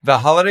The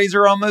holidays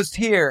are almost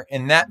here,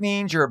 and that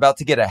means you're about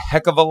to get a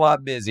heck of a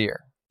lot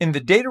busier. And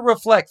the data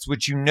reflects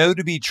what you know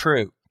to be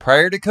true.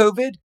 Prior to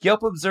COVID,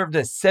 Yelp observed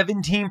a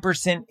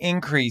 17%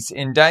 increase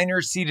in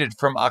diners seated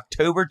from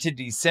October to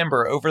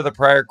December over the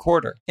prior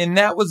quarter. And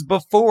that was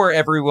before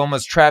everyone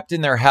was trapped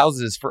in their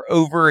houses for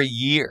over a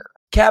year.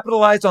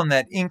 Capitalize on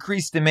that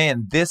increased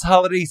demand this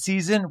holiday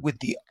season with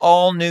the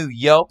all-new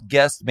Yelp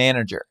Guest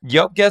Manager.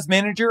 Yelp Guest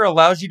Manager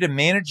allows you to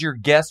manage your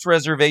guest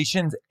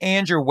reservations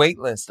and your wait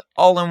list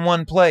all in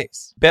one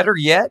place. Better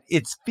yet,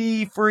 it's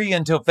fee-free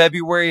until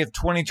February of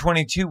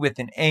 2022 with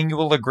an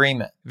annual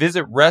agreement.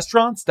 Visit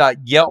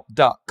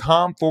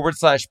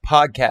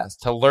restaurants.yelp.com/podcast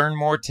to learn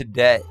more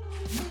today.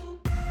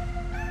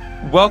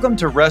 Welcome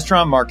to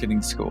Restaurant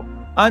Marketing School.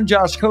 I'm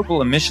Josh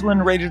Kopel, a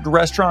Michelin-rated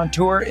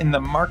restaurateur and the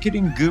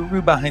marketing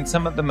guru behind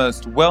some of the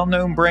most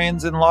well-known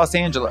brands in Los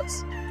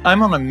Angeles.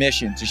 I'm on a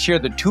mission to share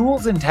the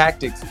tools and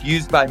tactics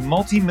used by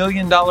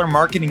multi-million-dollar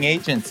marketing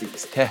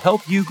agencies to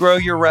help you grow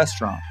your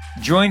restaurant.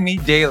 Join me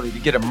daily to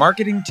get a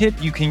marketing tip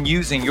you can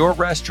use in your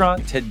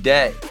restaurant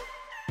today.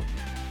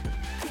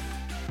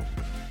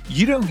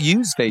 You don't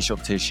use facial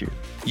tissue.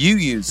 You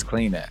use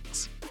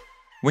Kleenex.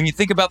 When you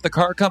think about the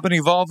car company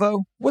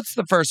Volvo, what's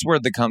the first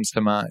word that comes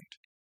to mind?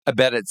 I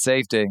bet it's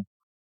safety.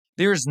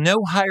 There is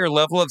no higher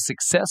level of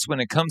success when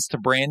it comes to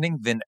branding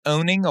than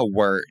owning a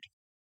word.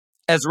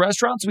 As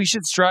restaurants, we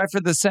should strive for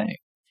the same.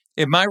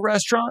 In my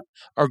restaurant,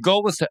 our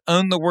goal was to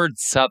own the word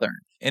Southern,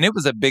 and it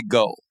was a big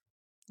goal.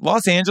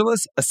 Los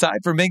Angeles, aside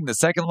from being the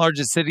second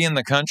largest city in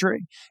the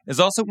country, is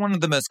also one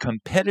of the most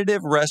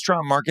competitive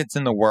restaurant markets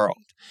in the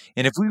world.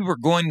 And if we were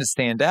going to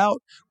stand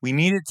out, we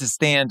needed to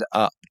stand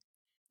up.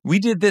 We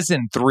did this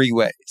in 3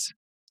 ways.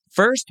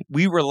 First,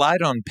 we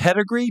relied on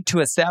pedigree to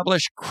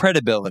establish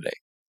credibility.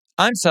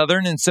 I'm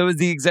Southern and so is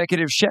the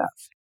executive chef.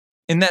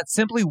 And that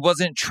simply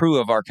wasn't true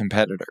of our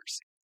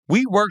competitors.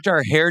 We worked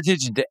our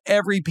heritage into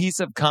every piece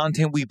of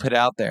content we put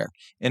out there,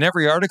 and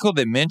every article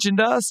that mentioned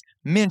us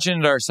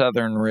mentioned our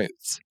Southern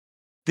roots.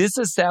 This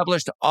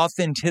established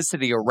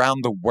authenticity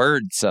around the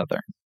word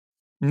Southern.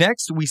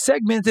 Next, we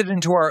segmented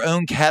into our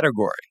own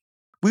category.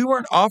 We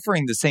weren't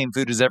offering the same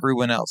food as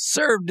everyone else,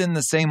 served in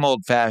the same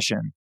old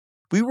fashion.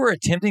 We were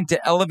attempting to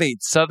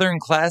elevate Southern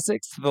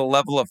classics to the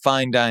level of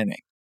fine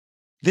dining.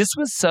 This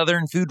was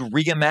Southern food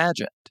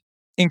reimagined.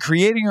 In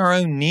creating our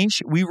own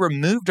niche, we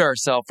removed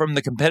ourselves from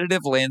the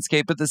competitive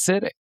landscape of the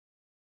city.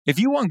 If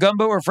you want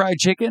gumbo or fried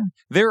chicken,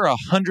 there are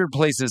 100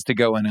 places to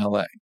go in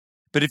LA.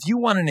 But if you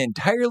want an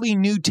entirely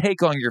new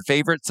take on your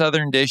favorite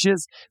Southern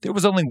dishes, there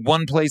was only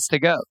one place to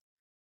go.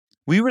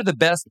 We were the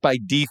best by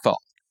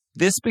default.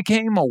 This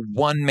became a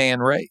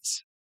one-man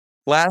race.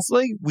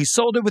 Lastly, we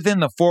sold it within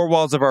the 4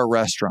 walls of our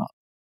restaurant.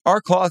 Our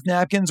cloth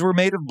napkins were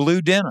made of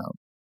blue denim.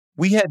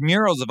 We had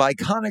murals of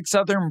iconic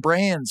Southern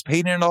brands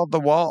painted on the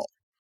wall.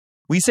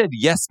 We said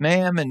yes,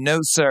 ma'am, and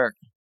no, sir.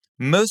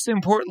 Most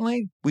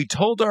importantly, we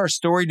told our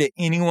story to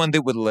anyone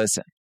that would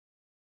listen.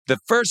 The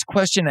first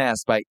question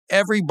asked by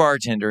every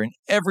bartender and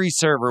every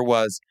server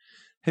was,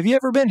 "Have you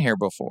ever been here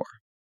before?"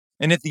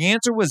 And if the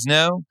answer was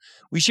no,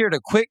 we shared a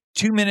quick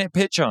 2-minute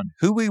pitch on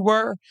who we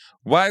were,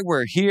 why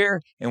we're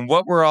here, and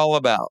what we're all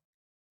about.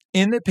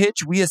 In the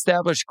pitch, we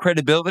established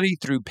credibility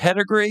through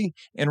pedigree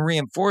and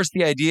reinforced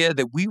the idea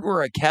that we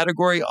were a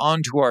category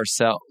unto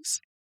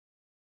ourselves.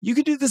 You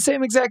could do the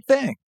same exact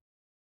thing.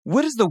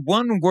 What is the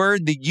one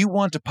word that you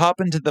want to pop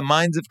into the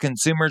minds of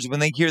consumers when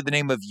they hear the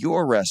name of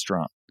your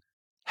restaurant?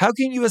 How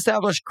can you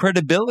establish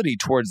credibility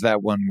towards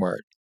that one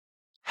word?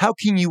 How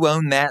can you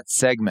own that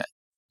segment?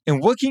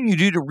 And what can you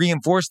do to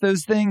reinforce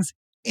those things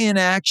in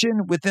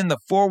action within the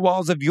 4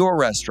 walls of your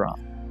restaurant?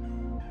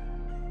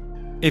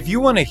 If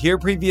you want to hear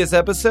previous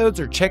episodes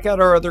or check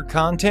out our other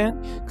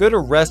content, go to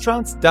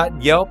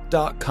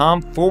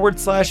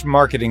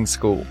restaurants.yelp.com/marketing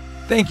school.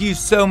 Thank you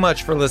so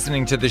much for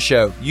listening to the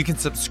show. You can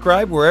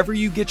subscribe wherever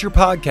you get your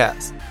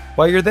podcasts.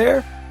 While you're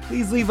there,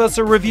 please leave us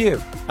a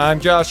review. I'm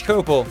Josh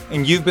Kopel,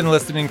 and you've been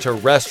listening to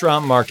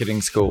Restaurant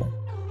Marketing School.